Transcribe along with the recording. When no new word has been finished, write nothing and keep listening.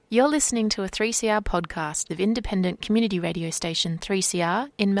You're listening to a 3CR podcast of independent community radio station 3CR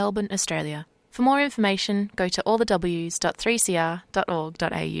in Melbourne, Australia. For more information, go to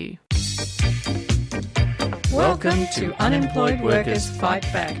allthews.3cr.org.au. Welcome to Unemployed Workers Fight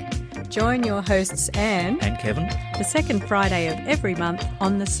Back. Join your hosts Anne and Kevin the second Friday of every month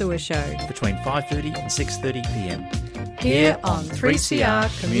on The Sewer Show between 5:30 and 6:30 p.m. here on 3CR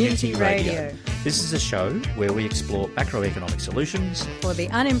Community Radio. This is a show where we explore macroeconomic solutions For the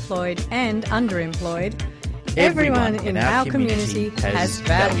unemployed and underemployed, everyone in our community has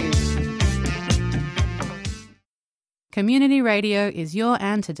value. Community radio is your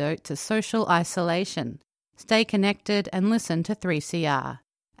antidote to social isolation. Stay connected and listen to 3CR.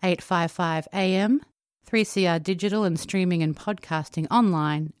 855 AM, 3CR digital and streaming and podcasting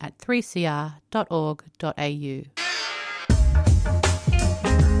online at 3cr.org.au.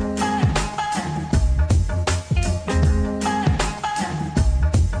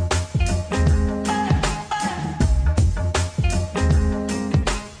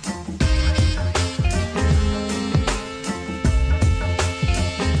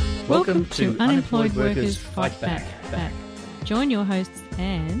 Welcome to Unemployed Workers Fight Back. Join your hosts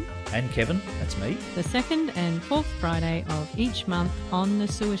Anne And Kevin, that's me, the second and fourth Friday of each month on The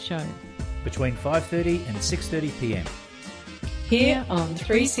Sewer Show between 5:30 and 6:30 p.m. here on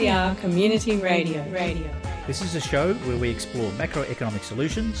 3CR Community Radio. This is a show where we explore macroeconomic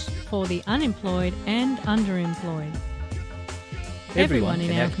solutions For the unemployed and underemployed, Everyone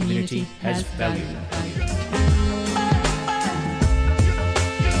in our community has value.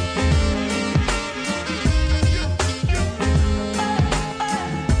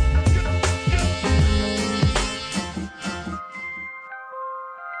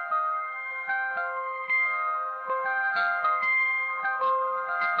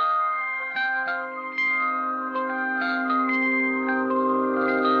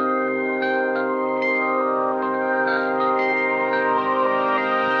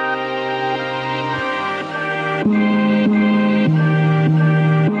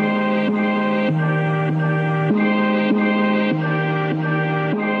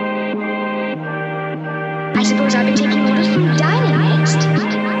 I suppose I've been taking orders from Dinah next.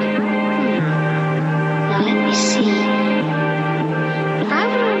 Now let me see. If I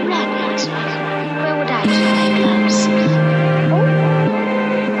were a rabbit, where would I keep my gloves? Oh,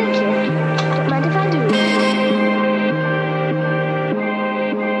 thank you. Don't mind if I do.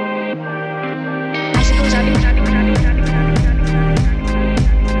 I suppose I've been taking orders from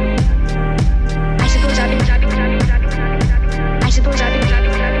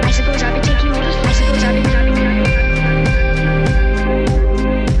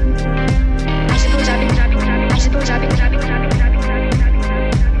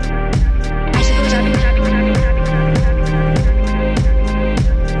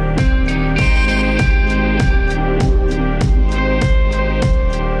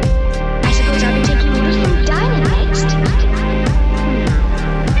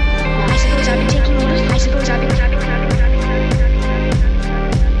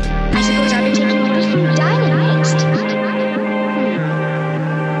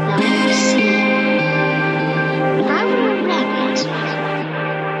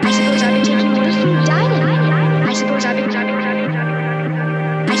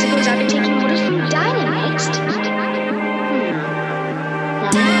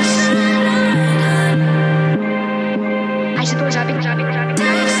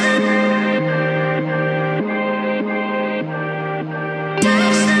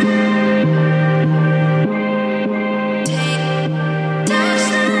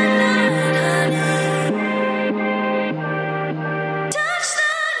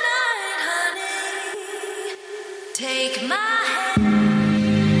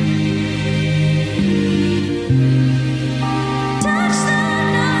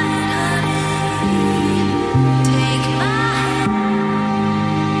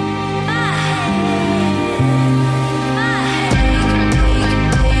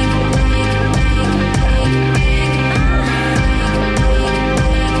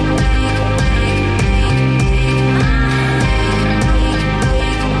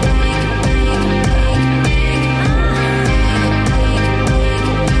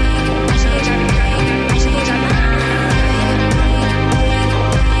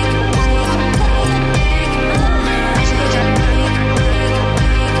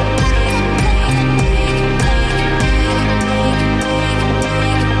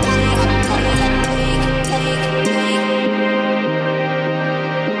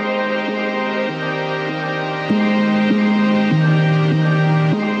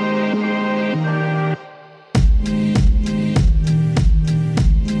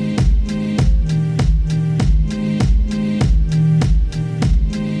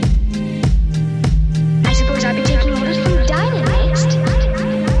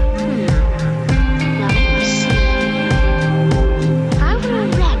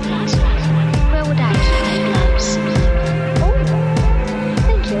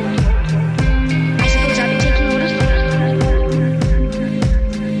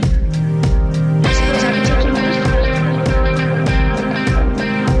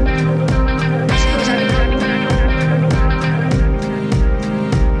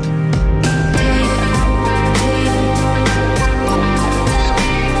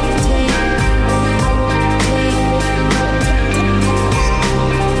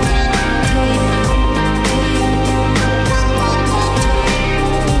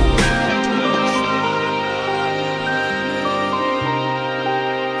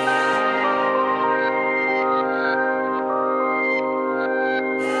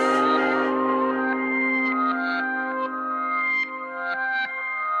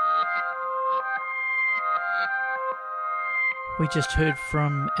We just heard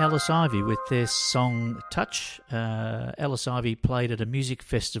from Alice Ivy with their song Touch. Alice Ivy played at a music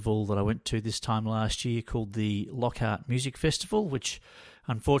festival that I went to this time last year called the Lockhart Music Festival, which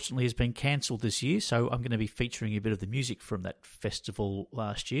unfortunately has been cancelled this year, so I'm going to be featuring a bit of the music from that festival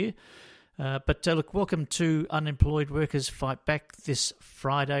last year. But look, welcome to Unemployed Workers Fight Back this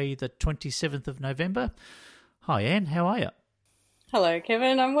Friday, the 27th of November. Hi, Anne, how are you? Hello,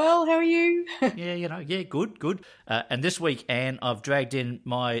 Kevin. I'm well. How are you? Good. And this week, Anne, I've dragged in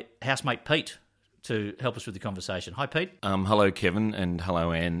my housemate Pete to help us with the conversation. Hi, Pete. Hello, Kevin, and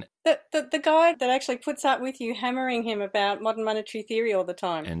hello, Anne. The guy that actually puts up with you hammering him about modern monetary theory all the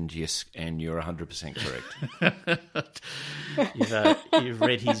time. And yes, Anne, you're 100% correct. You've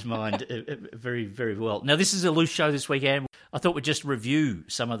read his mind very, very well. Now, this is a loose show this week, Anne. I thought we'd just review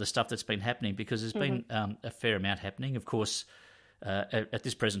some of the stuff that's been happening because there's been a fair amount happening. Of course, at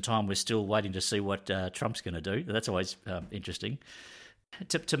this present time, we're still waiting to see what Trump's going to do. That's always interesting.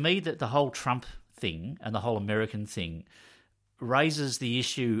 To me, that the whole Trump thing and the whole American thing raises the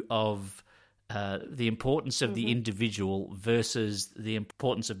issue of the importance of the individual versus the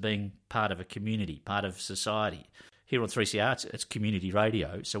importance of being part of a community, part of society. Here on 3CR, it's community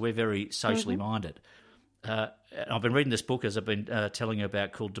radio, so we're very socially minded. I've been reading this book, as I've been telling you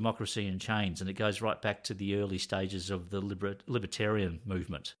about, called Democracy in Chains, and it goes right back to the early stages of the libertarian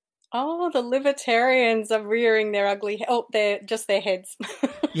movement. Oh, the libertarians are rearing their ugly... they're just their heads.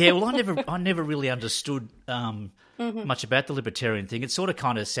 Yeah, well, I never really understood much about the libertarian thing. It sort of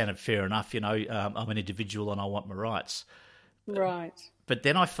kind of sounded fair enough, I'm an individual and I want my rights. Right. But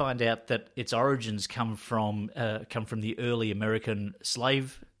then I find out that its origins come from the early American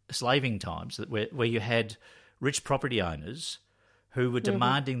slaving times, where you had rich property owners who were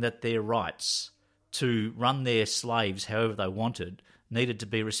demanding that their rights to run their slaves however they wanted needed to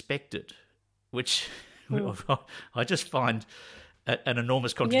be respected, which I just find an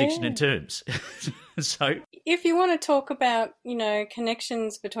enormous contradiction in terms. So, if you want to talk about,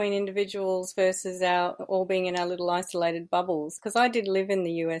 connections between individuals versus our all being in our little isolated bubbles, because I did live in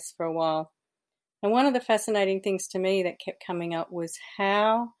the US for a while, and one of the fascinating things to me that kept coming up was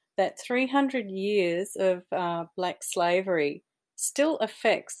how that 300 years of black slavery still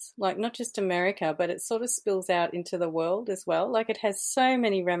affects, not just America, but it sort of spills out into the world as well. It has so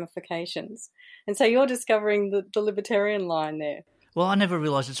many ramifications. And so you're discovering the libertarian line there. Well, I never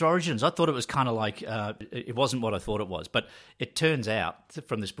realised its origins. I thought it was kind of it wasn't what I thought it was. But it turns out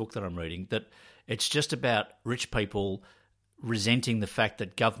from this book that I'm reading that it's just about rich people resenting the fact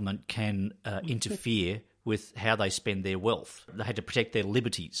that government can interfere with how they spend their wealth. They had to protect their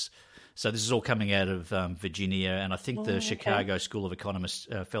liberties. So this is all coming out of Virginia, and I think the Chicago School of Economists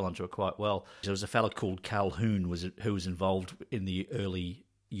fell into it quite well. There was a fellow called Calhoun who was involved in the early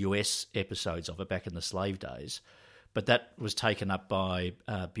US episodes of it back in the slave days, but that was taken up by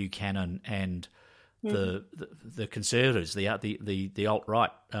Buchanan and the conservatives, the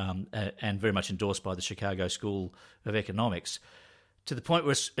alt-right, and very much endorsed by the Chicago School of Economics, to the point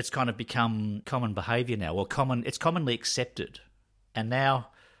where it's kind of become common behaviour now. Well, it's commonly accepted, and now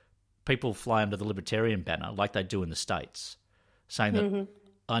people fly under the libertarian banner like they do in the States, saying that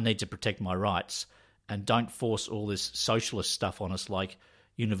I need to protect my rights and don't force all this socialist stuff on us like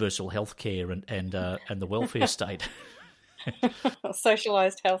universal health care and the welfare state.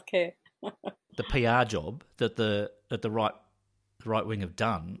 Socialised healthcare. The PR job that the right wing have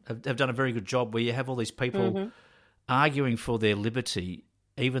done a very good job, where you have all these people arguing for their liberty,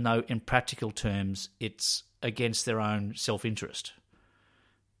 even though in practical terms it's against their own self-interest.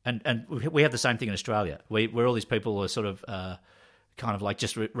 And we have the same thing in Australia, where all these people are sort of kind of like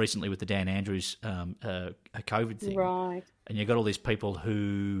just recently with the Dan Andrews COVID thing. Right. And you've got all these people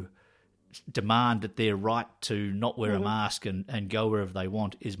who demand that their right to not wear a mask and go wherever they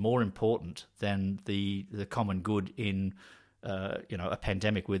want is more important than the common good in a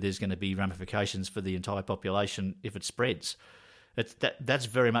pandemic where there's going to be ramifications for the entire population if it spreads. That's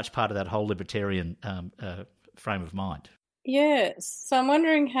very much part of that whole libertarian frame of mind. Yes. So I'm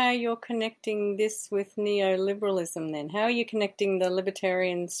wondering how you're connecting this with neoliberalism then. How are you connecting the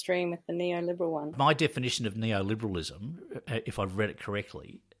libertarian stream with the neoliberal one? My definition of neoliberalism, if I've read it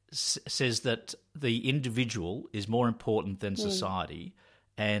correctly, says that the individual is more important than society,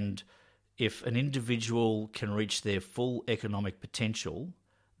 and if an individual can reach their full economic potential,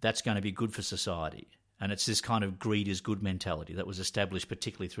 that's going to be good for society. And it's this kind of greed is good mentality that was established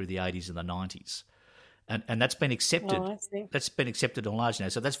particularly through the 80s and the 90s. And that's been accepted. Oh, I see. That's been accepted on large now.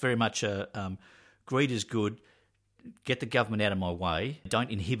 So that's very much greed is good. Get the government out of my way. Don't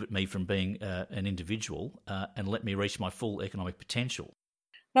inhibit me from being an individual, and let me reach my full economic potential.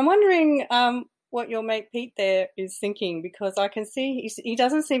 I'm wondering what your mate Pete there is thinking, because I can see he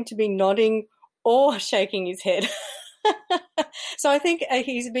doesn't seem to be nodding or shaking his head. So I think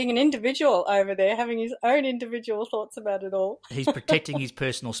he's being an individual over there, having his own individual thoughts about it all. He's protecting his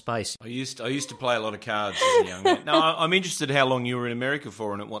personal space. I used to play a lot of cards as a young man. No, I'm interested how long you were in America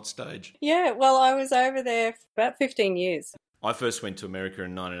for and at what stage. Yeah, well, I was over there for about 15 years. I first went to America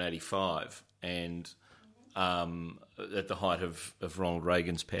in 1985 and at the height of Ronald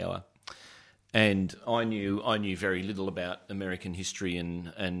Reagan's power. And I knew very little about American history,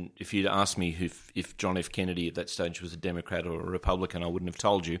 and if you'd asked me if John F. Kennedy at that stage was a Democrat or a Republican, I wouldn't have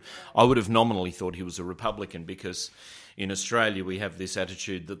told you. I would have nominally thought he was a Republican, because in Australia we have this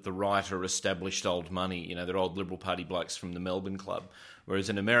attitude that the right are established old money, you know, they're old Liberal Party blokes from the Melbourne Club. Whereas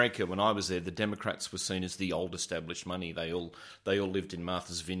in America, when I was there, the Democrats were seen as the old established money. They all lived in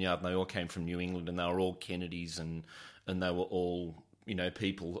Martha's Vineyard, and they all came from New England, and they were all Kennedys, and they were all, you know,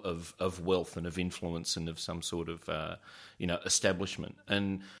 people of wealth and of influence and of some sort of, establishment.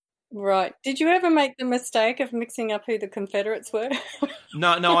 And right. Did you ever make the mistake of mixing up who the Confederates were?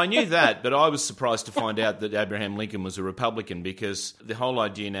 No, I knew that, but I was surprised to find out that Abraham Lincoln was a Republican, because the whole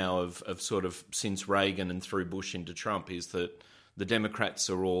idea now of sort of since Reagan and through Bush into Trump is that the Democrats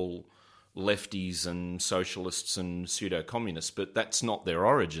are all lefties and socialists and pseudo-communists, but that's not their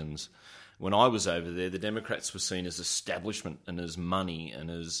origins. When I was over there, the Democrats were seen as establishment and as money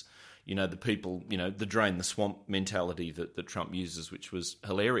and as, you know, the people, you know, the drain the swamp mentality that Trump uses, which was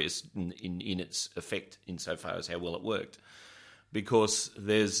hilarious in its effect insofar as how well it worked. Because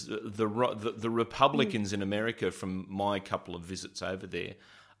there's the Republicans in America, from my couple of visits over there,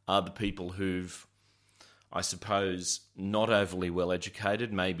 are the people who've, I suppose, not overly well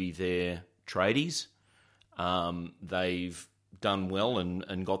educated. Maybe they're tradies. They've done well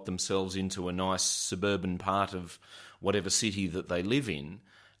and got themselves into a nice suburban part of whatever city that they live in,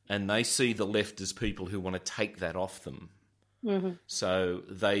 and they see the left as people who want to take that off them. Mm-hmm. So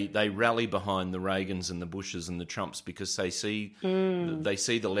they rally behind the Reagans and the Bushes and the Trumps, because they see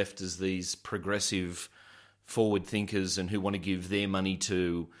the left as these progressive forward thinkers and who want to give their money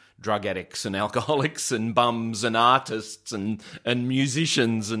to drug addicts and alcoholics and bums and artists and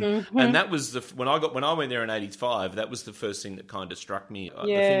musicians and that was when I went there in 85. That was the first thing that kind of struck me. Yeah.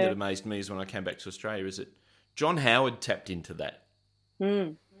 The thing that amazed me is when I came back to Australia is that John Howard tapped into that.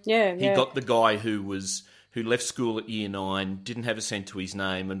 He got the guy who left school at year 9, didn't have a cent to his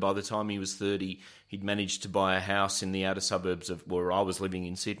name, and by the time he was 30, he'd managed to buy a house in the outer suburbs of where I was living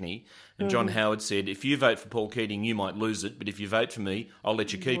in Sydney. And John Howard said, if you vote for Paul Keating, you might lose it, but if you vote for me, I'll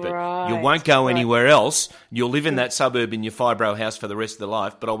let you keep it. You won't go anywhere else. You'll live in that suburb in your fibro house for the rest of the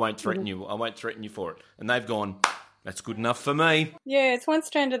life, but I won't threaten you. I won't threaten you for it. And they've gone, that's good enough for me. Yeah, it's one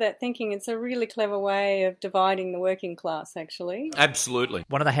strand of that thinking. It's a really clever way of dividing the working class, actually. Absolutely.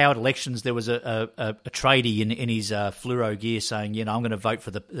 One of the Howard elections, there was a tradie in his fluoro gear saying, you know, I'm going to vote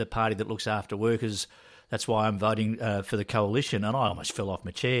for the party that looks after workers. That's why I'm voting for the coalition. And I almost fell off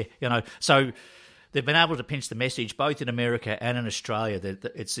my chair, you know. So they've been able to pinch the message both in America and in Australia that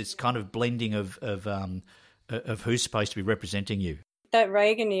it's kind of blending of who's supposed to be representing you. That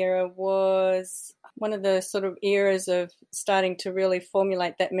Reagan era was one of the sort of eras of starting to really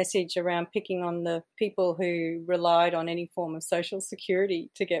formulate that message around picking on the people who relied on any form of social security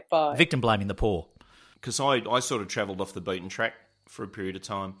to get by. Victim blaming the poor. Because I sort of travelled off the beaten track for a period of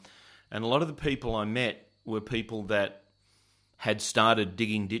time, and a lot of the people I met were people that had started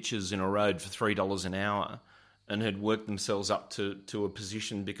digging ditches in a road for $3 an hour and had worked themselves up to a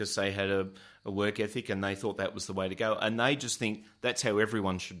position because they had a work ethic and they thought that was the way to go. And they just think that's how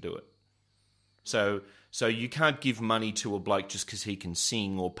everyone should do it. So you can't give money to a bloke just because he can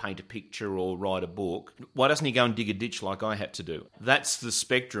sing or paint a picture or write a book. Why doesn't he go and dig a ditch like I had to do? That's the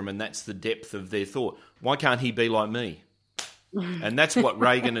spectrum and that's the depth of their thought. Why can't he be like me? And that's what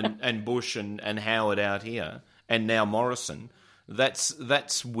Reagan and Bush and Howard out here, and now Morrison,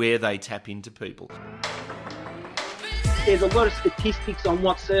 that's where they tap into people. There's a lot of statistics on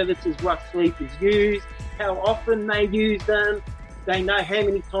what services rough sleepers use, how often they use them. They know how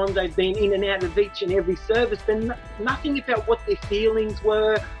many times they've been in and out of each and every service, but nothing about what their feelings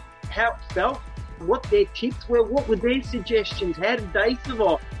were, how it felt, what their tips were, what were their suggestions, how did they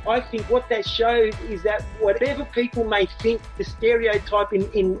survive. I think what that shows is that whatever people may think, the stereotype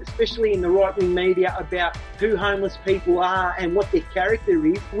especially in the right-wing media about who homeless people are and what their character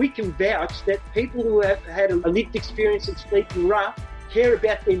is, we can vouch that people who have had a lived experience of sleeping rough care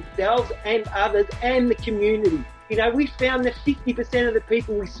about themselves and others and the community. You know, we found that 50% of the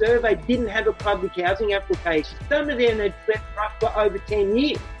people we surveyed didn't have a public housing application. Some of them had slept rough for over 10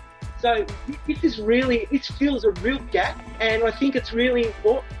 years. So it fills a real gap, and I think it's really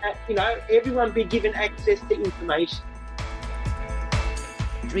important that, everyone be given access to information.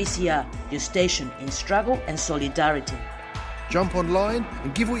 3CR, your station in struggle and solidarity. Jump online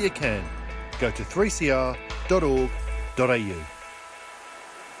and give what you can. Go to 3cr.org.au.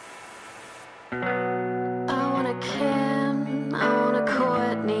 I want a Kim, I want a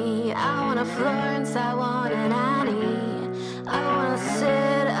Courtney, I want a Florence, I want an Annie, I want a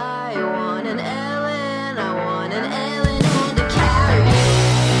Sid, I want an Ellen, I want an Ellen and a Carrie.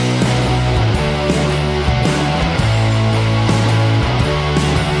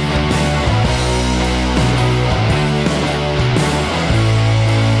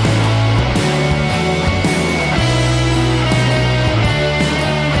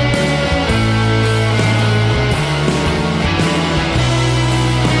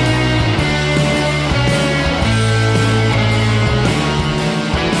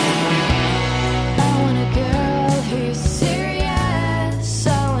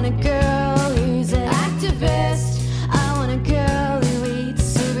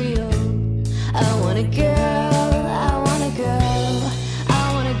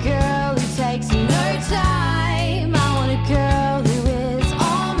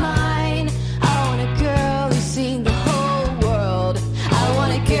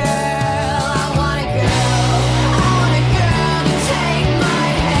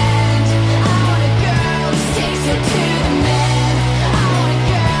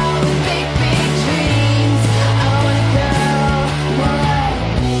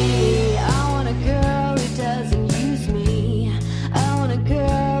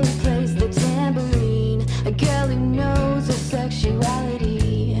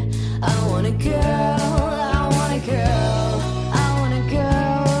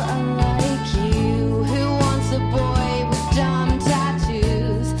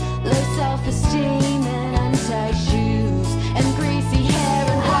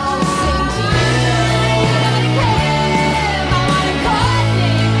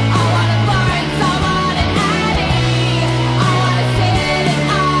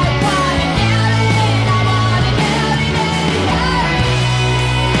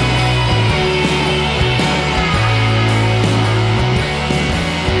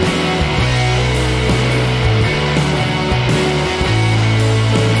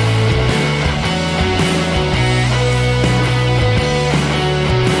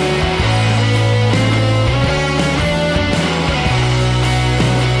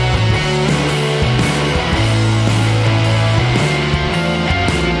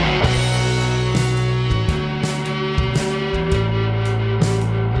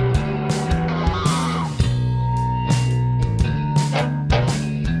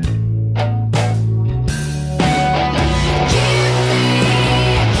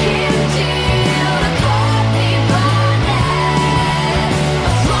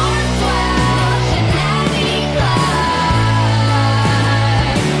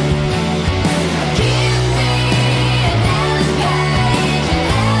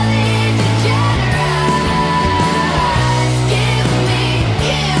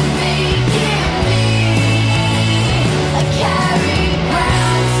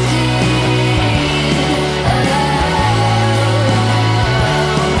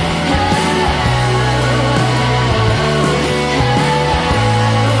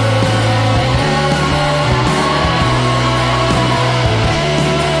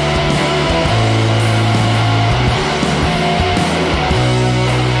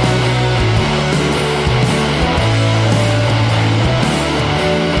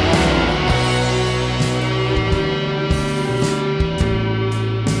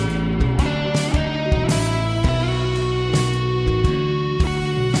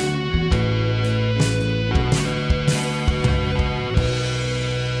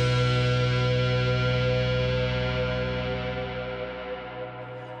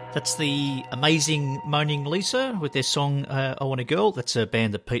 That's the amazing Moaning Lisa with their song I Want a Girl. That's a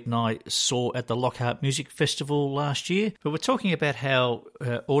band that Pete and I saw at the Lockhart Music Festival last year. But we're talking about how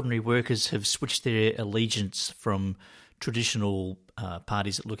ordinary workers have switched their allegiance from traditional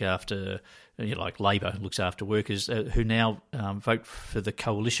parties that look after, like Labor looks after workers, who now vote for the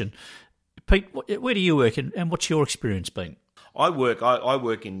coalition. Pete, where do you work and what's your experience been? I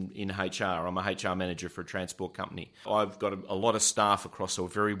work in HR. I'm a HR manager for a transport company. I've got a lot of staff across a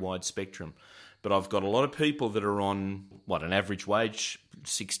very wide spectrum, but I've got a lot of people that are on, an average wage,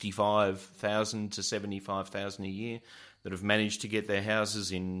 $65,000 to $75,000 a year, that have managed to get their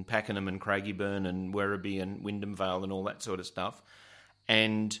houses in Pakenham and Craigieburn and Werribee and Wyndham Vale and all that sort of stuff.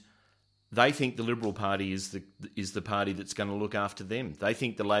 And they think the Liberal Party is the party that's going to look after them. They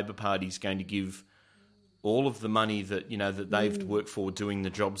think the Labor Party is going to give all of the money that that they've worked for doing the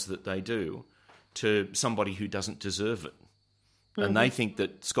jobs that they do to somebody who doesn't deserve it. And they think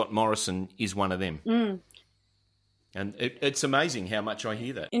that Scott Morrison is one of them. And it's amazing how much I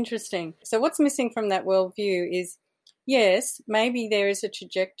hear that. Interesting. So what's missing from that worldview is, yes, maybe there is a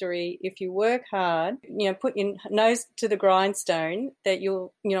trajectory if you work hard, put your nose to the grindstone, that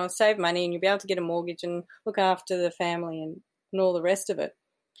you'll, save money and you'll be able to get a mortgage and look after the family and all the rest of it.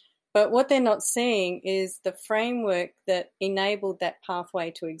 But what they're not seeing is the framework that enabled that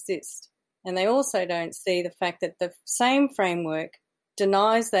pathway to exist. And they also don't see the fact that the same framework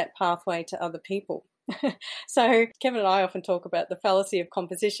denies that pathway to other people. So Kevin and I often talk about the fallacy of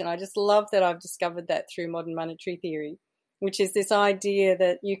composition. I just love that I've discovered that through modern monetary theory, which is this idea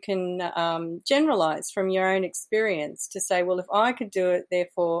that you can generalise from your own experience to say, well, if I could do it,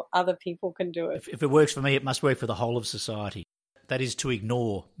 therefore other people can do it. If it works for me, it must work for the whole of society. That is to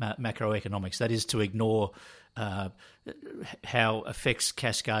ignore macroeconomics. That is to ignore how effects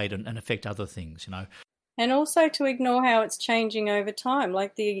cascade and affect other things, And also to ignore how it's changing over time,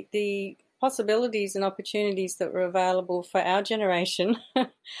 like the possibilities and opportunities that were available for our generation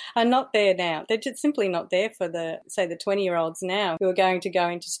are not there now. They're just simply not there for the 20-year-olds now who are going to go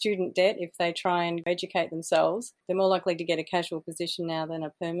into student debt if they try and educate themselves. They're more likely to get a casual position now than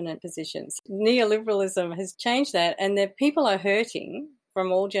a permanent position. Neoliberalism has changed that, and the people are hurting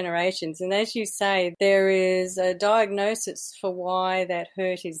from all generations. And as you say, there is a diagnosis for why that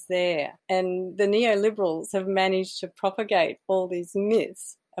hurt is there. And the neoliberals have managed to propagate all these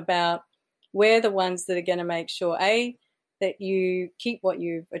myths about we're the ones that are going to make sure, A, that you keep what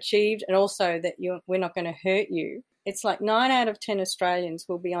you've achieved, and also that we're not going to hurt you. It's like 9 out of 10 Australians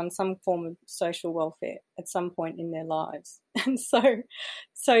will be on some form of social welfare at some point in their lives. And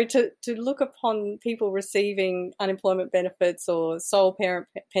so to look upon people receiving unemployment benefits or sole parent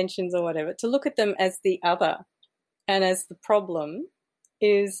pensions or whatever, to look at them as the other and as the problem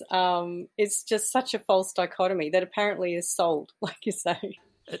is it's just such a false dichotomy that apparently is sold, like you say.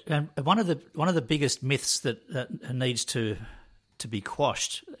 And one of the biggest myths that needs to be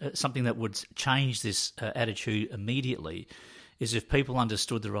quashed, something that would change this attitude immediately, is if people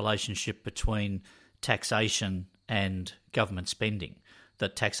understood the relationship between taxation and government spending,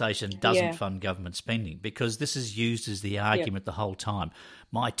 that taxation doesn't fund government spending, because this is used as the argument the whole time.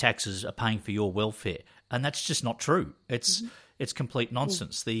 My taxes are paying for your welfare, and that's just not true. It's complete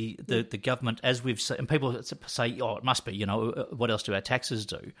nonsense. The government, as we've said, and people say, oh, it must be, what else do our taxes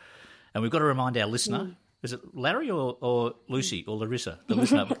do? And we've got to remind our listener, is it Larry or Lucy or Larissa? The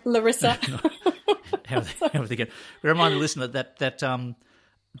listener. Larissa. We remind the listener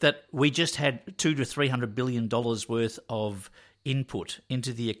that we just had $200 to $300 billion worth of input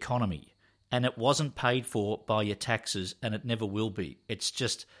into the economy, and it wasn't paid for by your taxes, and it never will be. It's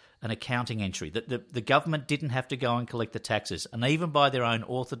just an accounting entry. The government didn't have to go and collect the taxes, and even by their own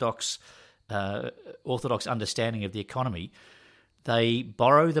orthodox understanding of the economy, they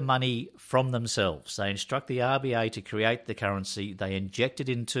borrow the money from themselves. They instruct the RBA to create the currency, they inject it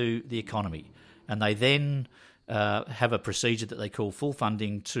into the economy, and they then have a procedure that they call full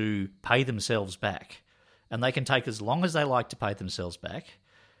funding to pay themselves back. And they can take as long as they like to pay themselves back,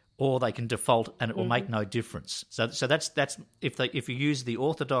 or they can default and it will make no difference. So that's if you use the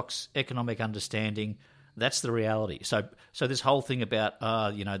orthodox economic understanding, that's the reality. So this whole thing about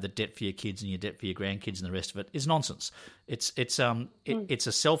the debt for your kids and your debt for your grandkids and the rest of it is nonsense. It's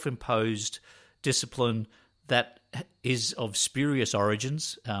a self-imposed discipline that is of spurious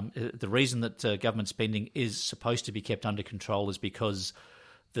origins. The reason that government spending is supposed to be kept under control is because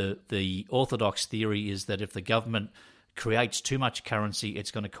the orthodox theory is that if the government creates too much currency,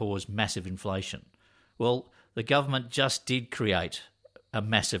 it's going to cause massive inflation. Well, the government just did create a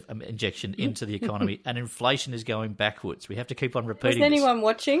massive injection into the economy, and inflation is going backwards. We have to keep on repeating. Was anyone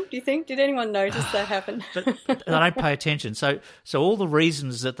watching, do you think? Did anyone notice that happen? but they don't pay attention. So all the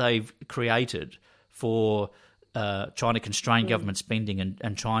reasons that they've created for trying to constrain government spending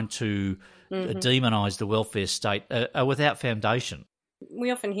and trying to demonise the welfare state are without foundation.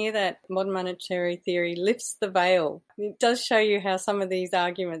 We often hear that modern monetary theory lifts the veil. It does show you how some of these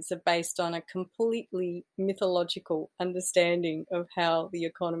arguments are based on a completely mythological understanding of how the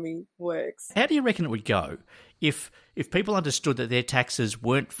economy works. How do you reckon it would go if people understood that their taxes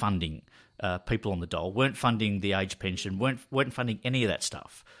weren't funding people on the dole, weren't funding the age pension, weren't funding any of that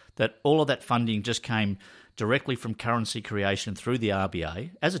stuff, that all of that funding just came directly from currency creation through the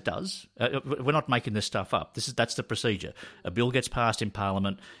RBA, as it does. We're not making this stuff up. That's the procedure. A bill gets passed in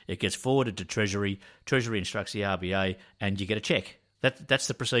Parliament, it gets forwarded to Treasury, Treasury instructs the RBA, and you get a cheque. That's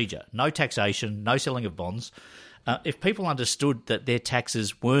the procedure. No taxation, no selling of bonds. If people understood that their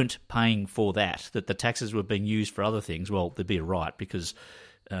taxes weren't paying for that the taxes were being used for other things, well, there'd be a riot because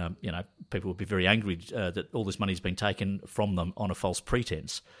people would be very angry that all this money's been taken from them on a false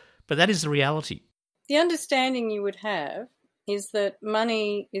pretense. But that is the reality. The understanding you would have is that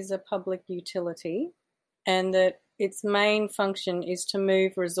money is a public utility and that its main function is to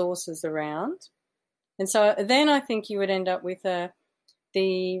move resources around. And so then I think you would end up with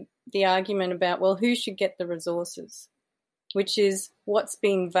the argument about, well, who should get the resources, which is what's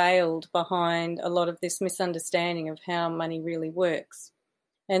been veiled behind a lot of this misunderstanding of how money really works.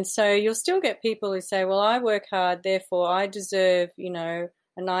 And so you'll still get people who say, well, I work hard, therefore I deserve,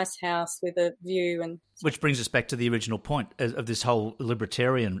 a nice house with a view. And which brings us back to the original point of this whole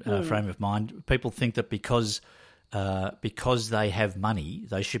libertarian frame of mind. People think that because they have money,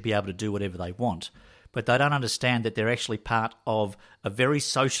 they should be able to do whatever they want. But they don't understand that they're actually part of a very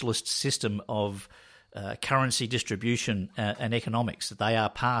socialist system of currency distribution and economics, that they are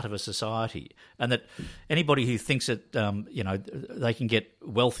part of a society, and that anybody who thinks that they can get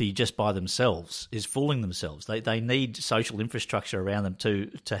wealthy just by themselves is fooling themselves. They need social infrastructure around them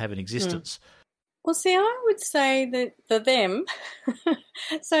to have an existence. Well, see, I would say that the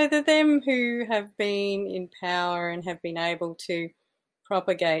them who have been in power and have been able to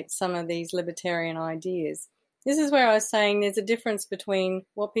propagate some of these libertarian ideas. This is where I was saying there's a difference between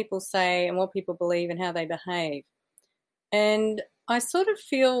what people say and what people believe and how they behave. And I sort of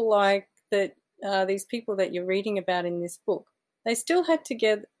feel like that these people that you're reading about in this book, they still had to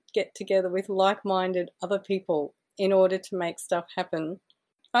get together with like-minded other people in order to make stuff happen.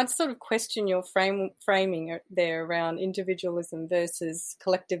 I'd sort of question your framing there around individualism versus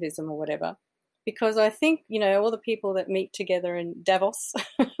collectivism or whatever. Because I think, all the people that meet together in Davos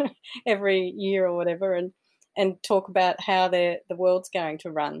every year or whatever and talk about how the world's going to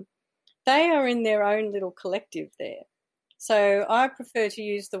run, they are in their own little collective there. So I prefer to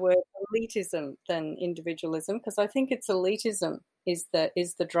use the word elitism than individualism, because I think it's elitism is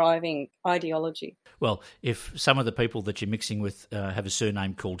the driving ideology. Well, if some of the people that you're mixing with have a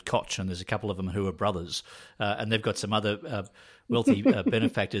surname called Koch, and there's a couple of them who are brothers, and they've got some other wealthy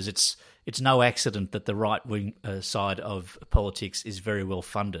benefactors, it's no accident that the right-wing side of politics is very well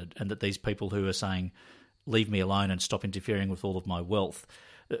funded, and that these people who are saying, leave me alone and stop interfering with all of my wealth,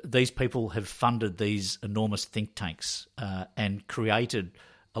 these people have funded these enormous think tanks and created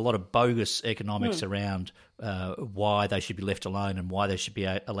a lot of bogus economics around why they should be left alone and why they should be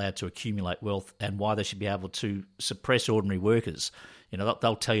allowed to accumulate wealth and why they should be able to suppress ordinary workers.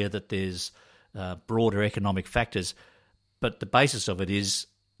 They'll tell you that there's broader economic factors, but the basis of it is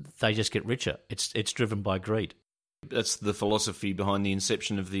they just get richer. It's driven by greed. That's the philosophy behind the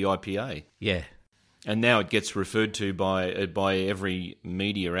inception of the IPA. Yeah. And now it gets referred to by every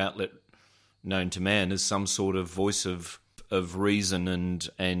media outlet known to man as some sort of voice of reason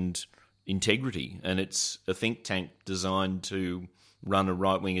and integrity. And it's a think tank designed to run a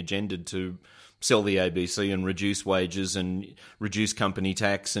right-wing agenda to sell the ABC and reduce wages and reduce company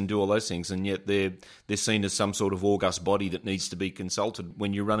tax and do all those things. And yet they're seen as some sort of august body that needs to be consulted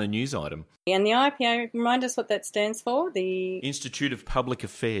when you run a news item. And the IPA, remind us what that stands for? The Institute of Public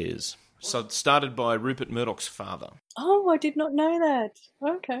Affairs. So started by Rupert Murdoch's father. Oh, I did not know that.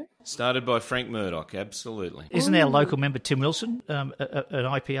 Okay. Started by Frank Murdoch, absolutely. Isn't our local member Tim Wilson an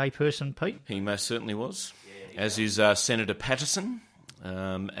IPA person, Pete? He most certainly was. As is Senator Patterson,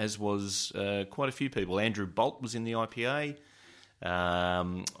 as was quite a few people. Andrew Bolt was in the IPA.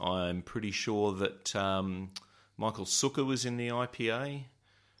 I'm pretty sure that Michael Sukkar was in the IPA.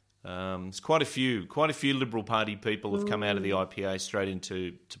 There's quite a few Liberal Party people have come out of the IPA straight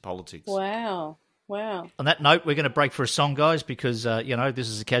into politics. Wow. On that note, we're going to break for a song, guys, because, this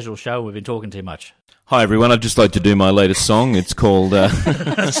is a casual show. We've been talking too much. Hi, everyone. I'd just like to do my latest song. It's called... Up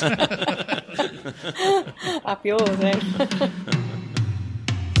yours, eh?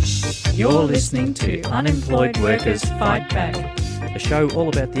 You're listening to Unemployed Workers Fight Back, a show all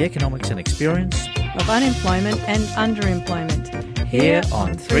about the economics and experience of unemployment and underemployment. Here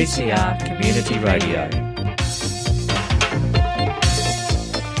on 3CR Community Radio.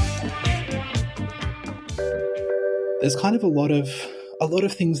 There's kind of a lot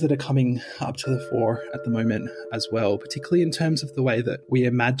of things that are coming up to the fore at the moment as well, particularly in terms of the way that we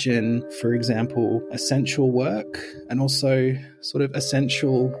imagine, for example, essential work and also sort of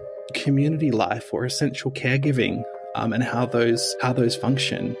essential community life or essential caregiving. And how those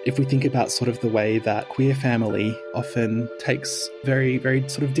function. If we think about sort of the way that queer family often takes very, very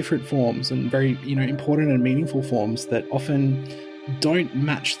sort of different forms and very, important and meaningful forms that often don't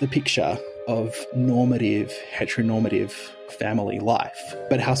match the picture of normative, heteronormative family life,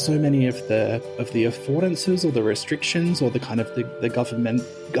 but how so many of the affordances or the restrictions or the kind of the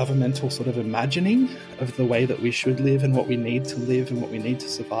governmental sort of imagining of the way that we should live and what we need to live and what we need to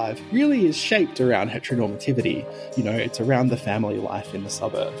survive really is shaped around heteronormativity. You know, it's around the family life in the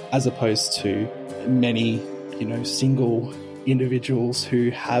suburb, as opposed to many, you know, single individuals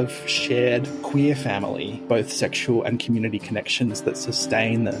who have shared queer family, both sexual and community connections that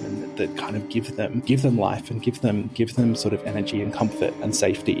sustain them and that kind of give them life and give them sort of energy and comfort and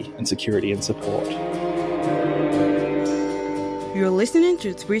safety and security and support. You're listening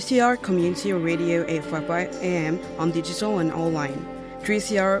to 3CR Community Radio 855 AM on digital and online.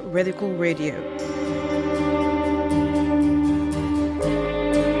 3CR Radical Radio.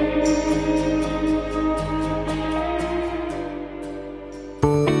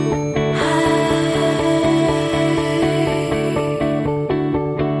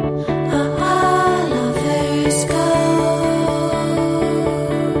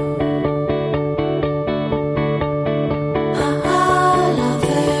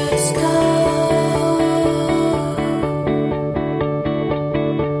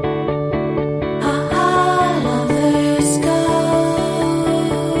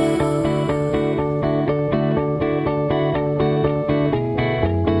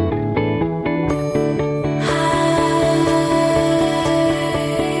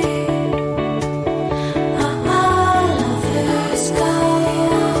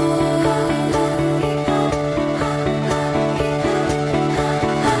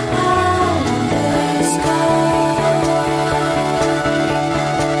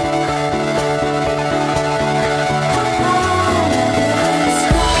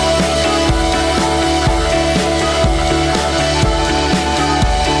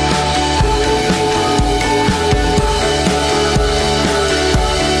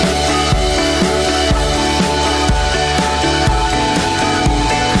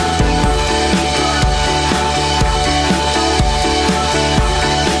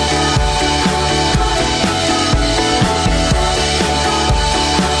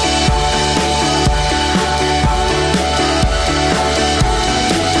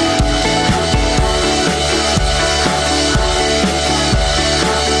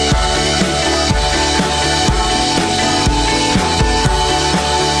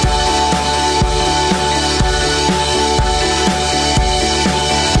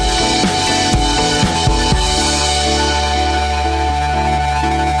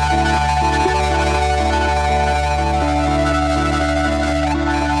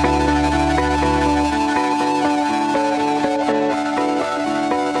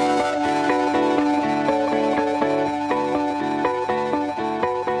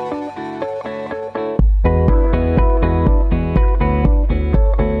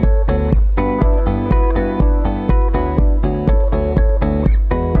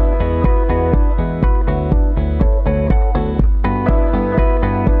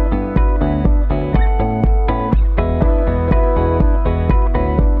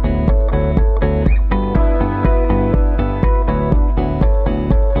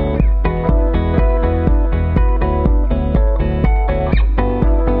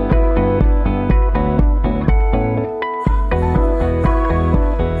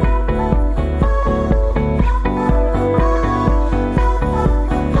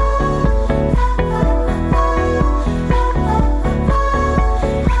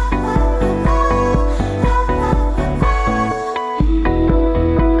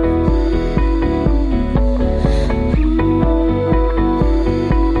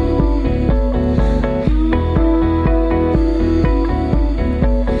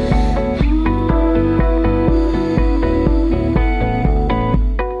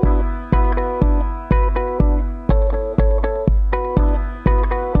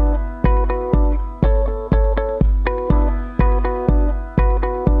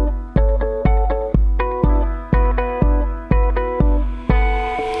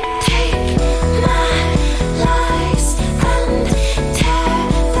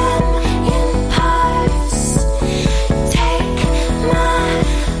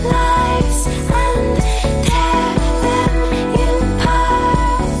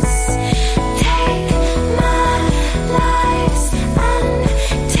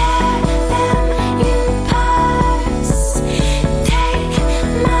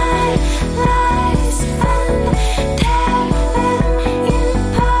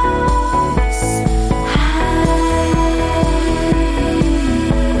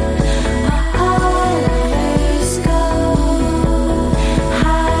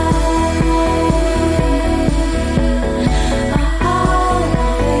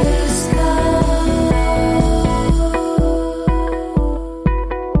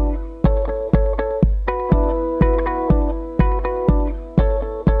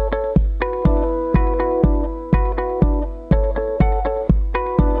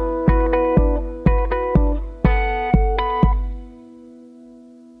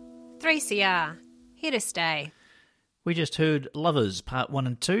 3CR, here to stay. We just heard Lovers Part 1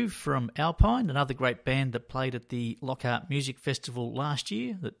 and 2 from Alpine, another great band that played at the Lockhart Music Festival last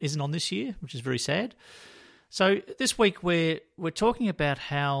year that isn't on this year, which is very sad. So this week we're talking about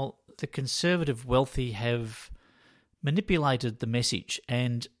how the conservative wealthy have manipulated the message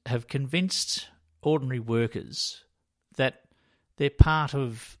and have convinced ordinary workers that they're part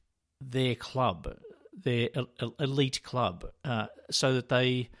of their club, their elite club, so that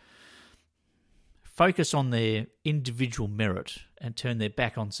they focus on their individual merit and turn their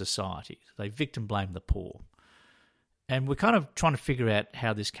back on society. They victim blame the poor. And we're kind of trying to figure out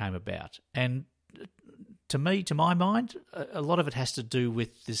how this came about. And to my mind, a lot of it has to do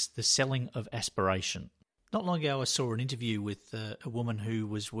with the selling of aspiration. Not long ago, I saw an interview with a woman who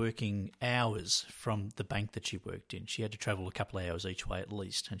was working hours from the bank that she worked in. She had to travel a couple of hours each way at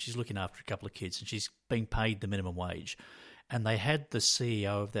least, and she's looking after a couple of kids, and she's being paid the minimum wage. And they had the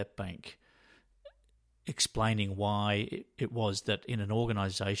CEO of that bank explaining why it was that in an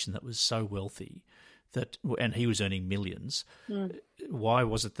organisation that was so wealthy, that, and he was earning millions, why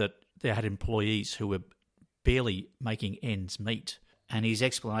was it that they had employees who were barely making ends meet? And his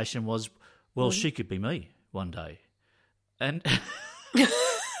explanation was, well, she could be me one day. And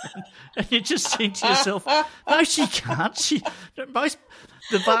and you just think to yourself, no, she can't.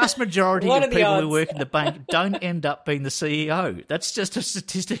 The vast majority of people who work in the bank don't end up being the CEO. That's just a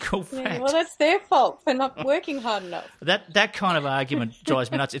statistical fact. Yeah, well, that's their fault for not working hard enough. That kind of argument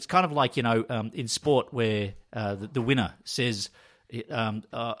drives me nuts. It's kind of like, in sport where the winner says,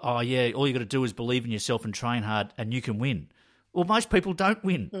 all you got to do is believe in yourself and train hard and you can win. Well, most people don't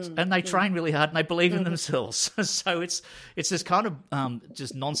win, and they train really hard and they believe in themselves. So it's this kind of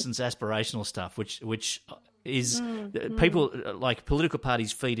just nonsense aspirational stuff, which is people like political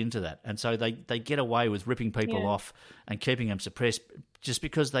parties feed into that, and so they get away with ripping people off and keeping them suppressed just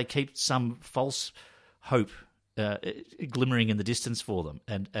because they keep some false hope glimmering in the distance for them,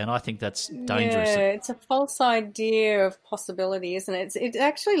 and I think that's dangerous. Yeah, it's a false idea of possibility, isn't it? It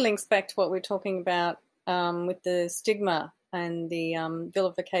actually links back to what we're talking about with the stigma and the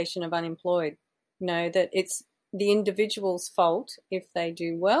vilification of unemployed, that it's the individual's fault if they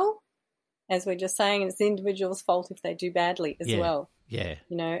do well, as we're just saying, and it's the individual's fault if they do badly as well. Yeah.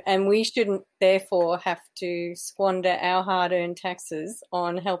 And we shouldn't therefore have to squander our hard-earned taxes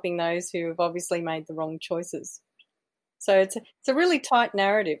on helping those who have obviously made the wrong choices. So it's a really tight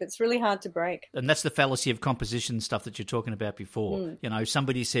narrative. It's really hard to break. And that's the fallacy of composition stuff that you're talking about before.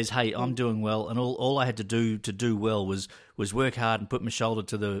 Somebody says, hey, I'm doing well, and all I had to do well was work hard and put my shoulder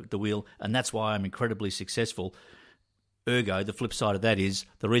to the wheel, and that's why I'm incredibly successful. Ergo, the flip side of that is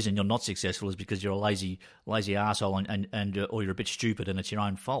the reason you're not successful is because you're a lazy arsehole and or you're a bit stupid and it's your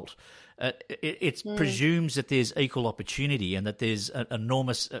own fault. It presumes that there's equal opportunity and that there's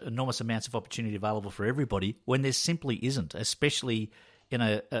enormous amounts of opportunity available for everybody when there simply isn't, especially in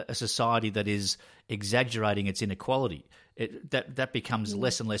a society that is exaggerating its inequality. That becomes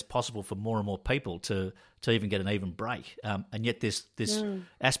less and less possible for more and more people to even get an even break. And yet this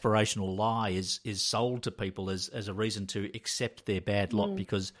aspirational lie is sold to people as a reason to accept their bad lot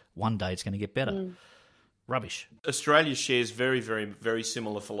because one day it's going to get better. Rubbish. Australia shares very, very, very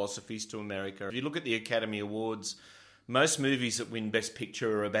similar philosophies to America. If you look at the Academy Awards, most movies that win Best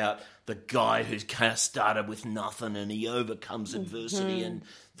Picture are about the guy who's kind of started with nothing and he overcomes adversity and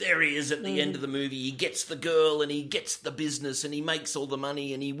there he is at the end of the movie. He gets the girl and he gets the business and he makes all the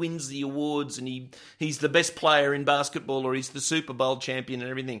money and he wins the awards and he's the best player in basketball or he's the Super Bowl champion and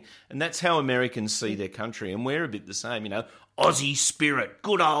everything. And that's how Americans see their country, and we're a bit the same, Aussie spirit,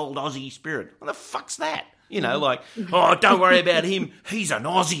 good old Aussie spirit. What the fuck's that? Don't worry about him. He's an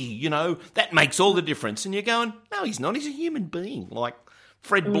Aussie, that makes all the difference. And you're going, no, he's not. He's a human being, like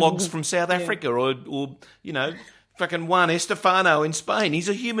Fred Bloggs from South Africa or fucking Juan Estefano in Spain. He's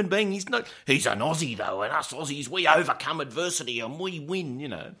a human being. He's not. He's an Aussie, though, and us Aussies, we overcome adversity and we win,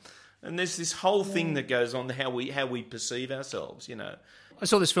 And there's this whole thing that goes on, how we perceive ourselves, I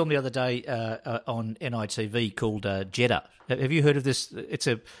saw this film the other day on NITV called Jeddah. Have you heard of this? It's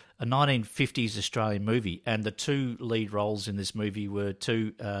a 1950s Australian movie, and the two lead roles in this movie were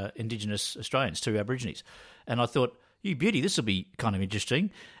two Indigenous Australians, two Aborigines. And I thought, you beauty, this will be kind of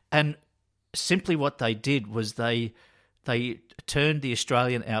interesting. And simply what they did was they turned the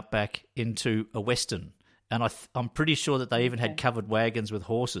Australian outback into a Western. And I'm pretty sure that they even had covered wagons with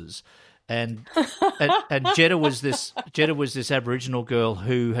horses. And Jeddah was this Aboriginal girl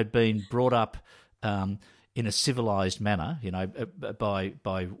who had been brought up in a civilized manner,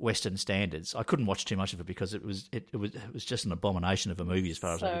 by Western standards. I couldn't watch too much of it because it was just an abomination of a movie as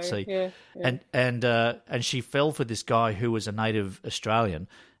far as I could see. Yeah. And she fell for this guy who was a native Australian,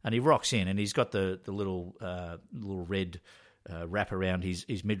 And he rocks in, and he's got the little red wrap around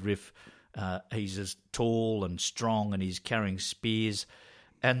his midriff. He's as tall and strong, and he's carrying spears.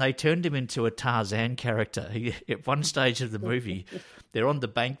 And they turned him into a Tarzan character. At one stage of the movie, they're on the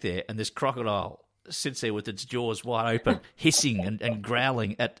bank there, and this crocodile sits there with its jaws wide open, hissing and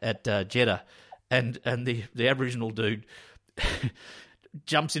growling at Jeddah. And the Aboriginal dude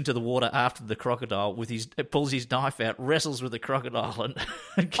jumps into the water after the crocodile pulls his knife out, wrestles with the crocodile,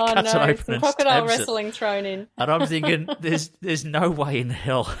 and cuts it open. And crocodile stabs wrestling it. Thrown in. And I'm thinking, there's no way in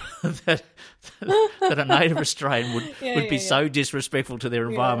hell that a native Australian would be so disrespectful to their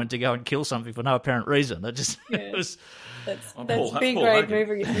environment to go and kill something for no apparent reason. It was. That's big grade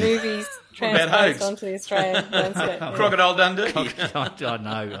movies transposed onto the Australian landscape. Yeah. Crocodile Dundee.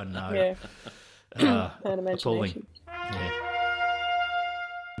 I know. Yeah. That imagination. Appalling. Yeah.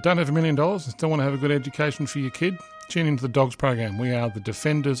 Don't have $1 million and still want to have a good education for your kid? Tune into the Dogs program. We are the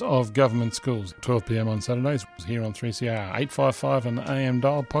defenders of government schools. 12 p.m. on Saturdays here on 3CR 855 and the AM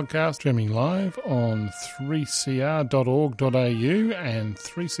dial podcast, streaming live on 3cr.org.au and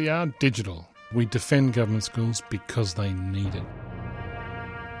 3CR Digital. We defend government schools because they need it.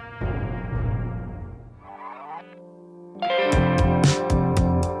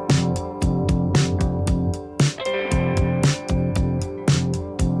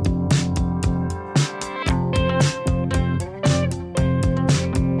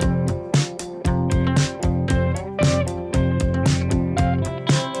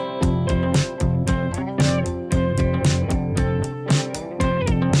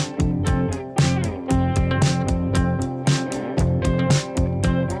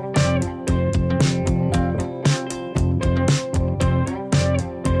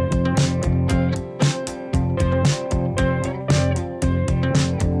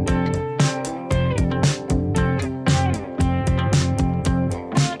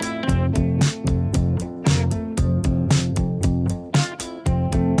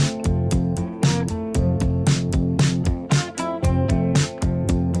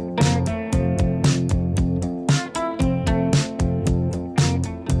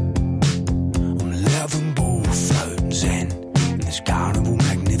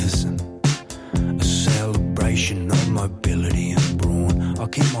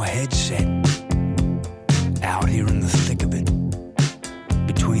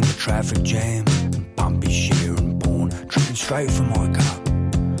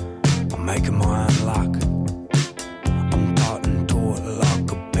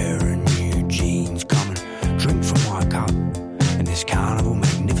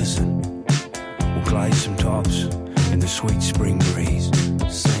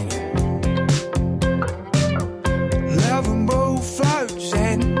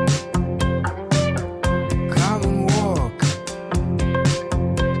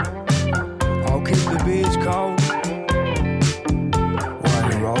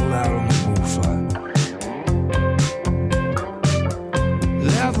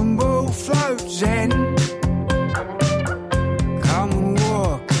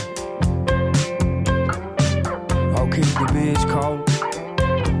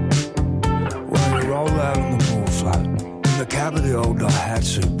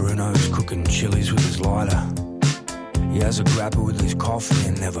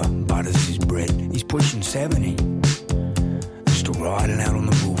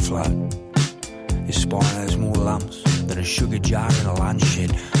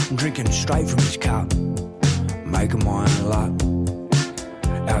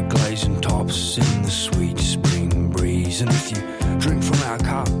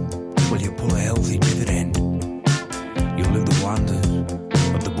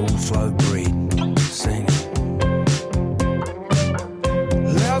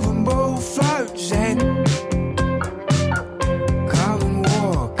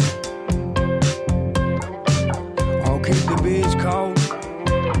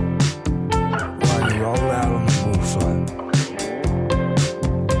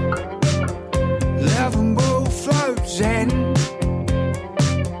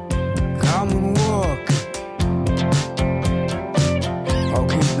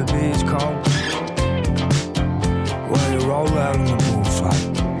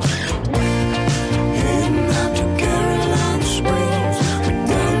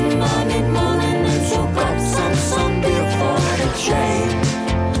 Change.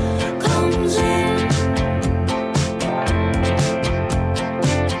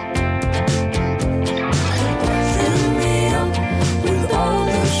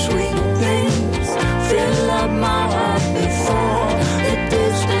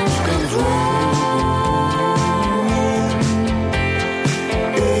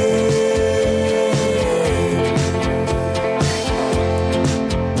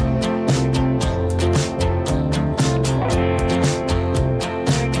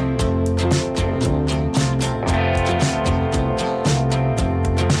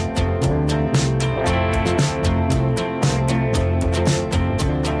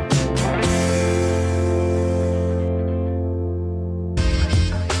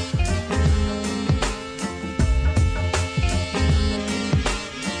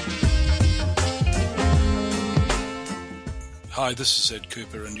 Hi, this is Ed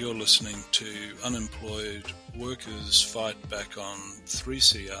Cooper, and you're listening to Unemployed Workers Fight Back on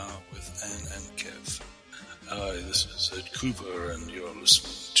 3CR with Anne and Kev. Hi, this is Ed Cooper, and you're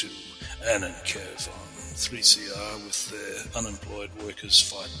listening to Anne and Kev on 3CR with their Unemployed Workers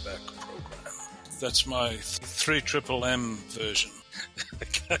Fight Back program. That's my 3MMM version.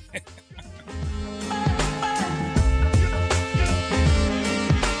 Okay.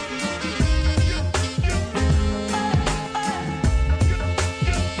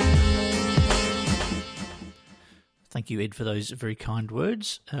 Thank you, Ed, for those very kind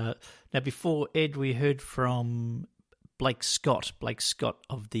words. Now, before Ed, we heard from Blake Scott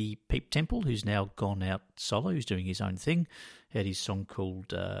of the Peep Temple, who's now gone out solo, who's doing his own thing. He had his song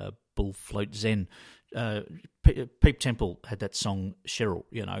called Bull Float Zen. Peep Temple had that song, Cheryl,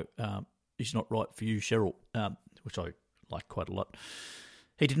 It's Not Right For You, Cheryl, which I like quite a lot.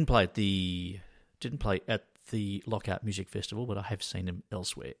 He didn't play at the Lockout Music Festival, but I have seen him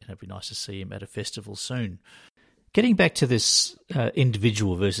elsewhere, and it'd be nice to see him at a festival soon. Getting back to this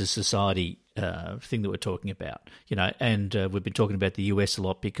individual versus society thing that we're talking about, and we've been talking about the US a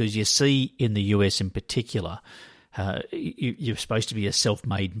lot because you see in the US in particular, you're supposed to be a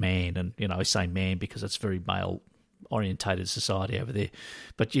self-made man, and I say man because it's very male-orientated society over there,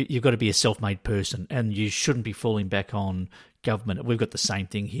 but you've got to be a self-made person, and you shouldn't be falling back on government. We've got the same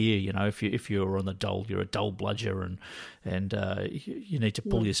thing here, if you're on the dole, you're a dole bludger, and you need to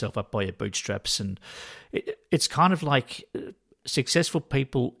pull yourself up by your bootstraps, and it's kind of like successful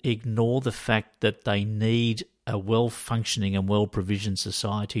people ignore the fact that they need a well-functioning and well-provisioned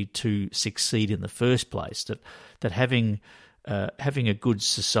society to succeed in the first place, that having a good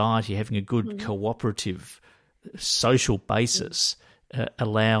society, having a good cooperative social basis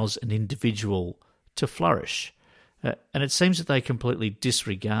allows an individual to flourish. And it seems that they completely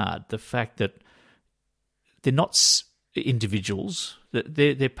disregard the fact that they're not individuals, that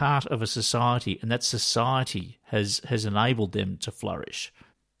they're part of a society, and that society has enabled them to flourish.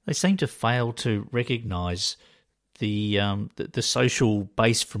 They seem to fail to recognise the social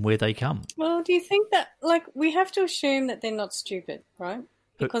base from where they come. Well, do you think that, we have to assume that they're not stupid, right?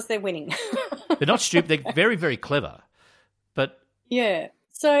 Because they're winning. They're not stupid. They're very, very clever. But yeah.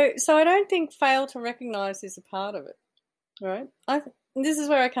 So I don't think fail to recognise is a part of it, right? This is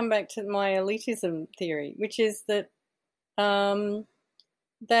where I come back to my elitism theory, which is that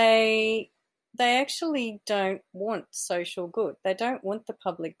they actually don't want social good. They don't want the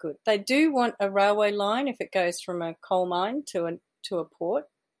public good. They do want a railway line if it goes from a coal mine to a port.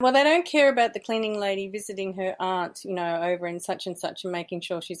 Well, they don't care about the cleaning lady visiting her aunt, over in such and such and making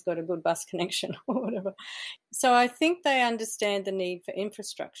sure she's got a good bus connection or whatever. So I think they understand the need for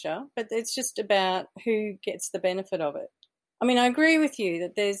infrastructure, but it's just about who gets the benefit of it. I mean, I agree with you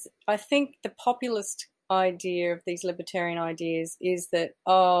that I think the populist idea of these libertarian ideas is that,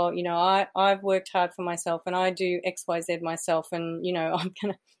 I've worked hard for myself and I do X, Y, Z myself, and, I'm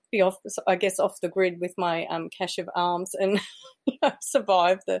going to be off the grid with my cache of arms and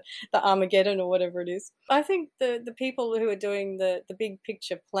survive the Armageddon or whatever it is. I think the people who are doing the big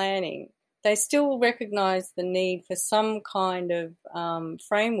picture planning, they still recognise the need for some kind of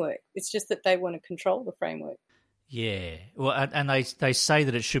framework. It's just that they want to control the framework. Yeah, well, and they say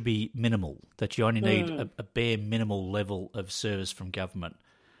that it should be minimal, that you only need a bare minimal level of service from government,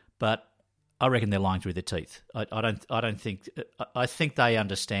 but I reckon they're lying through their teeth. I think they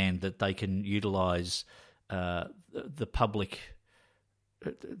understand that they can utilise the public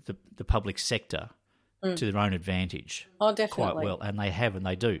sector to their own advantage. Oh, definitely. Quite well, and they have, and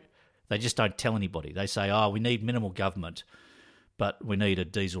they do. They just don't tell anybody. They say, we need minimal government, but we need a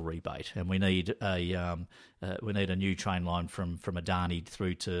diesel rebate, and we need a new train line from Adani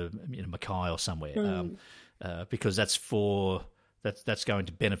through to Mackay or somewhere, because that's going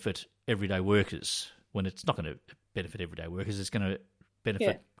to benefit everyday workers. When it's not going to benefit everyday workers, it's going to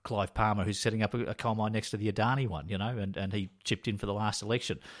benefit Clive Palmer, who's setting up a coal mine next to the Adani one, and he chipped in for the last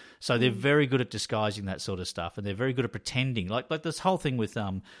election. So they're very good at disguising that sort of stuff, and they're very good at pretending. Like this whole thing with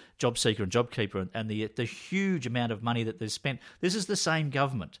JobSeeker and JobKeeper and the huge amount of money that they've spent. This is the same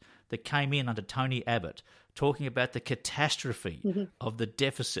government that came in under Tony Abbott talking about the catastrophe of the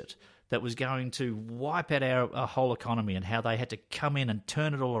deficit that was going to wipe out our whole economy, and how they had to come in and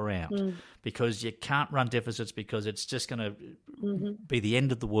turn it all around because you can't run deficits because it's just going to be the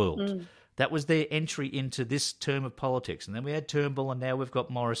end of the world. That was their entry into this term of politics. And then we had Turnbull, and now we've got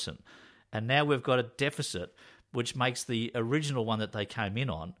Morrison. And now we've got a deficit which makes the original one that they came in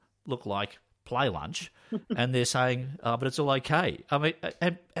on look like play lunch. And they're saying, but it's all okay. I mean,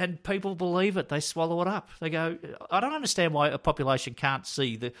 and people believe it. They swallow it up. They go, I don't understand why a population can't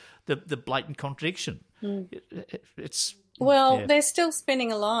see the blatant contradiction. It's Well, they're still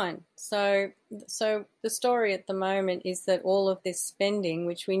spinning a line. So the story at the moment is that all of this spending,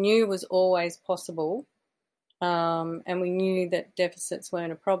 which we knew was always possible, and we knew that deficits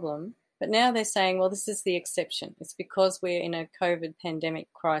weren't a problem, but now they're saying, well, this is the exception. It's because we're in a COVID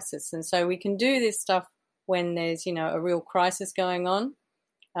pandemic crisis, and so we can do this stuff when there's, a real crisis going on.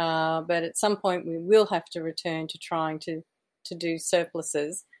 But at some point we will have to return to trying to do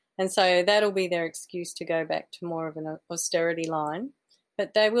surpluses. And so that'll be their excuse to go back to more of an austerity line.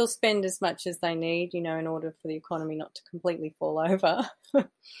 But they will spend as much as they need, in order for the economy not to completely fall over.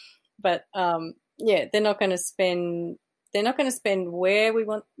 But, they're not going to spend. They're not going to spend where we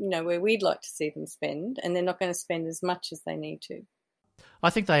want, where we'd like to see them spend, and they're not going to spend as much as they need to. I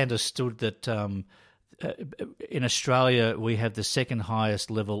think they understood that in Australia we have the second highest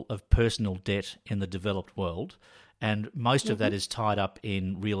level of personal debt in the developed world, and most of that is tied up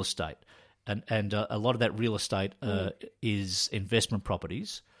in real estate. And a lot of that real estate is investment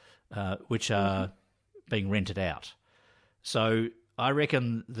properties, which are being rented out. So I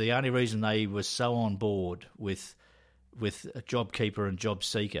reckon the only reason they were so on board with a JobKeeper and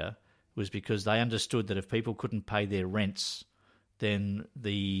JobSeeker was because they understood that if people couldn't pay their rents, then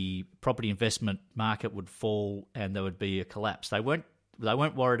the property investment market would fall and there would be a collapse. They weren't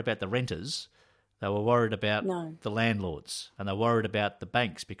worried about the renters. They were worried about the landlords, and they were worried about the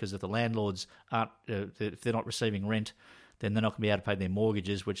banks, because if the landlords if they're not receiving rent, then they're not going to be able to pay their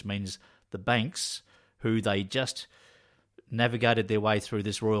mortgages, which means the banks, who they just navigated their way through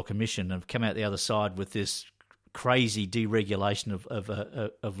this Royal Commission and have come out the other side with this crazy deregulation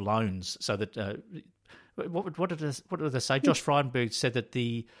of loans, so that what did they say? Josh Frydenberg said that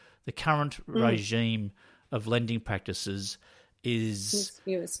the current regime of lending practices is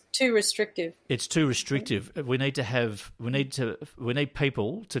too restrictive. It's too restrictive. We need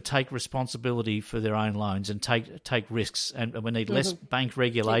people to take responsibility for their own loans and take risks, and we need less bank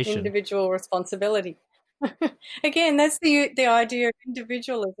regulation. Individual responsibility. Again, that's the idea of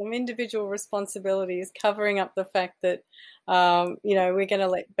individualism. Individual responsibility is covering up the fact that we're going to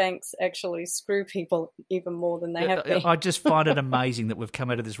let banks actually screw people even more than they have been. I just find it amazing that we've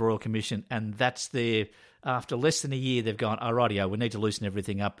come out of this Royal Commission, and that's after less than a year, they've gone, oh, rightio, we need to loosen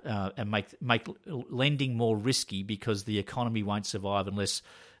everything up and make lending more risky, because the economy won't survive unless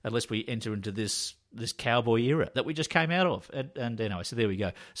we enter into this cowboy era that we just came out of. And anyway, so there we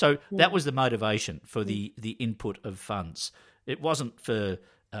go. So that was the motivation for the input of funds. It wasn't for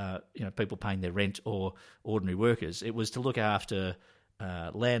people paying their rent or ordinary workers. It was to look after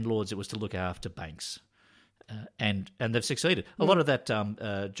landlords. It was to look after banks. And they've succeeded. A lot of that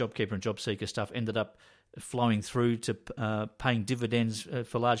JobKeeper and JobSeeker stuff ended up flowing through to paying dividends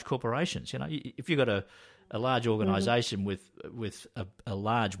for large corporations. If you've got a large organisation with a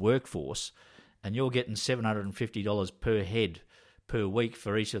large workforce, and you're getting $750 per head per week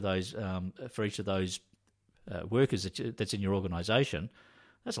for each of those workers that's in your organisation,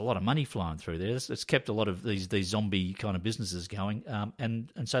 that's a lot of money flowing through there. It's kept a lot of these zombie kind of businesses going,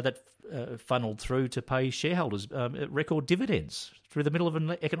 and so that funneled through to pay shareholders record dividends through the middle of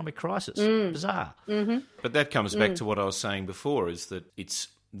an economic crisis. Bizarre. Mm-hmm. But that comes back to what I was saying before, is that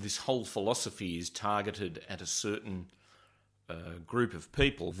this whole philosophy is targeted at a certain group of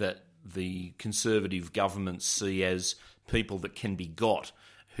people that the conservative governments see as people that can be got,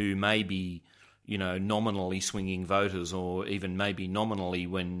 who may be nominally swinging voters, or even maybe nominally,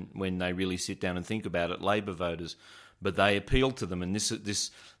 when they really sit down and think about it, Labor voters. But they appeal to them, and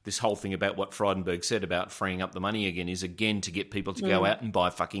this whole thing about what Frydenberg said about freeing up the money again is again to get people to go out and buy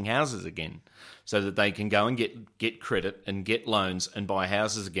fucking houses again, so that they can go and get credit and get loans and buy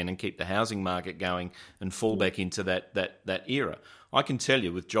houses again and keep the housing market going and fall back into that era. I can tell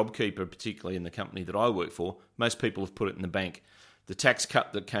you, with JobKeeper, particularly in the company that I work for, most people have put it in the bank. The tax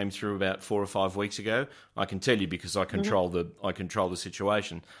cut that came through about 4 or 5 weeks ago, I can tell you, because I control the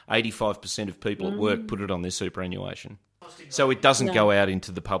situation. 85% of people at work put it on their superannuation, so it doesn't go out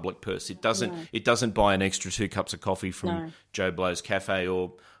into the public purse. It doesn't buy an extra 2 cups of coffee from Joe Blow's cafe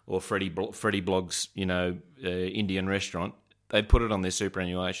or Freddie Blogg's Indian restaurant. They put it on their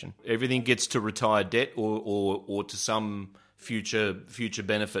superannuation. Everything gets to retired debt or to some future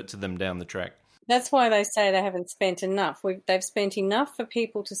benefit to them down the track. That's why they say they haven't spent enough. They've spent enough for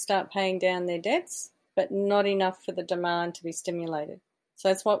people to start paying down their debts, but not enough for the demand to be stimulated. So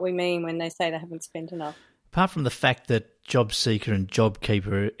that's what we mean when they say they haven't spent enough. Apart from the fact that JobSeeker and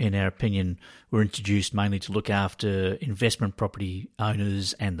JobKeeper, in our opinion, were introduced mainly to look after investment property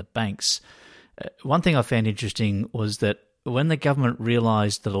owners and the banks, one thing I found interesting was that when the government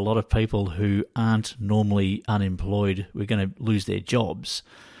realised that a lot of people who aren't normally unemployed were going to lose their jobs,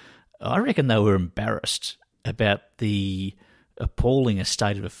 I reckon they were embarrassed about the appalling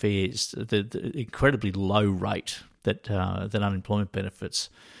state of affairs, the incredibly low rate that unemployment benefits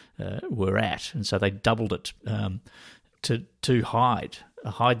were at, and so they doubled it to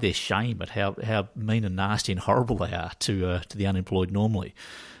hide their shame at how mean and nasty and horrible they are to the unemployed normally.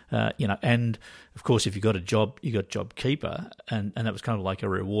 And of course, if you got a job, you got JobKeeper, and that was kind of like a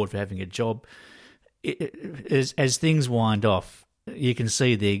reward for having a job. As things wind off, you can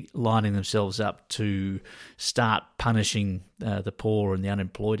see they're lining themselves up to start punishing the poor and the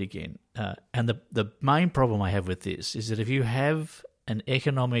unemployed again. And the main problem I have with this is that if you have an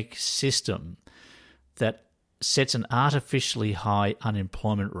economic system that sets an artificially high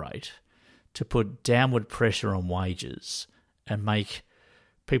unemployment rate to put downward pressure on wages and make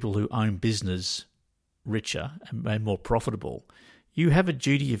people who own business richer and more profitable, you have a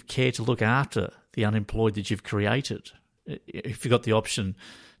duty of care to look after the unemployed that you've created. If you've got the option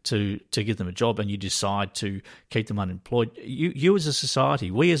to give them a job and you decide to keep them unemployed, you as a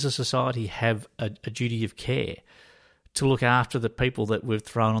society, we as a society have a duty of care to look after the people that we've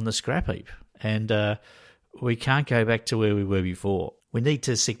thrown on the scrap heap. And we can't go back to where we were before. We need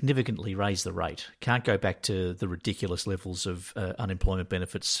to significantly raise the rate. Can't go back to the ridiculous levels of unemployment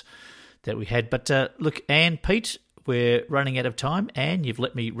benefits that we had. But look, Anne, Pete, we're running out of time. Anne, you've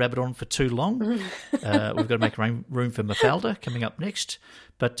let me rabbit on for too long. We've got to make room for Mafalda coming up next.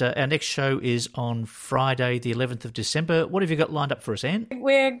 But our next show is on Friday, the 11th of December. What have you got lined up for us, Anne?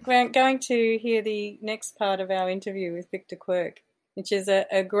 We're going to hear the next part of our interview with Victor Quirk, which is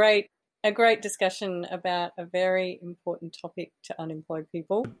a great discussion about a very important topic to unemployed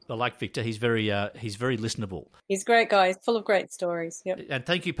people. I like Victor. He's very listenable. He's a great guy. He's full of great stories. Yep. And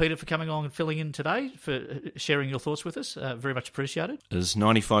thank you, Peter, for coming along and filling in today, for sharing your thoughts with us. Very much appreciated. As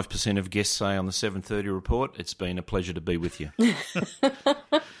 95% of guests say on the 7:30 report, it's been a pleasure to be with you.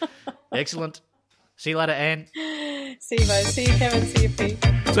 Excellent. See you later, Anne. See you both. See you, Kevin. See you, Pete.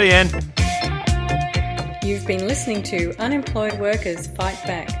 See you, Anne. You've been listening to Unemployed Workers Fight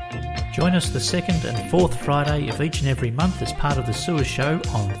Back. Join us the second and fourth Friday of each and every month as part of the Sewer Show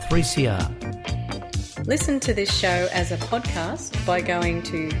on 3CR. Listen to this show as a podcast by going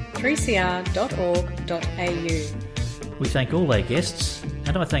to 3cr.org.au. We thank all our guests,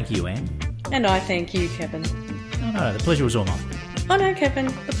 and I thank you, Anne. And I thank you, Kevin. Oh no, the pleasure was all mine. Oh no, Kevin,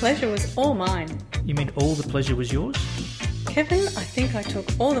 the pleasure was all mine. You mean all the pleasure was yours? Kevin, I think I took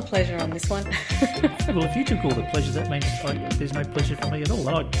all the pleasure on this one. Well, if you took all the pleasure, that means there's no pleasure for me at all.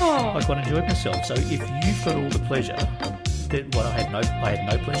 I quite enjoyed myself. So if you've got all the pleasure, then what? I had no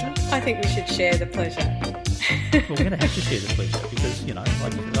pleasure. I think we should share the pleasure. Well, we're going to have to share the pleasure because I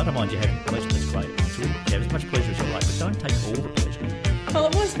don't mind you having pleasure. That's great. It's really, have as much pleasure as you like, but don't take all the pleasure. Well,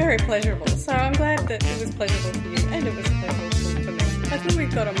 it was very pleasurable. So I'm glad that it was pleasurable for you and it was pleasurable for me. I think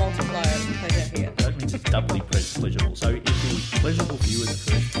we've got a multiplier of pleasure here. That means it's doubly pleasurable. So if it was pleasurable for you in the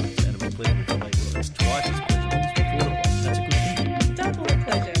first place and it was pleasurable for me, well, it's twice as pleasurable as before it was. That's a good thing. Double the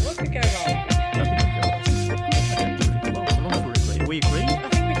pleasure. What could go wrong? Nothing could go wrong. As long as we're agreed. We agree? I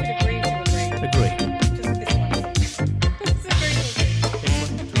think we could agree to agree. Agree. Just this one. Let's agree to agree.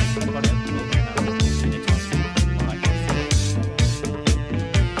 Excellent. See you next time. Bye.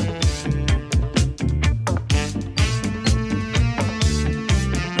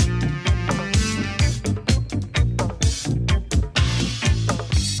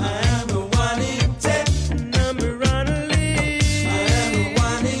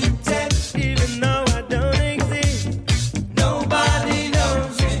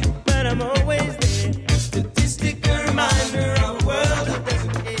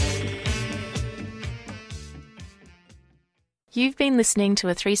 You've been listening to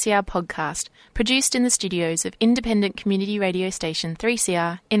a 3CR podcast produced in the studios of independent community radio station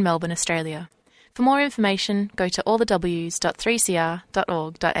 3CR in Melbourne, Australia. For more information, go to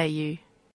allthews.3cr.org.au.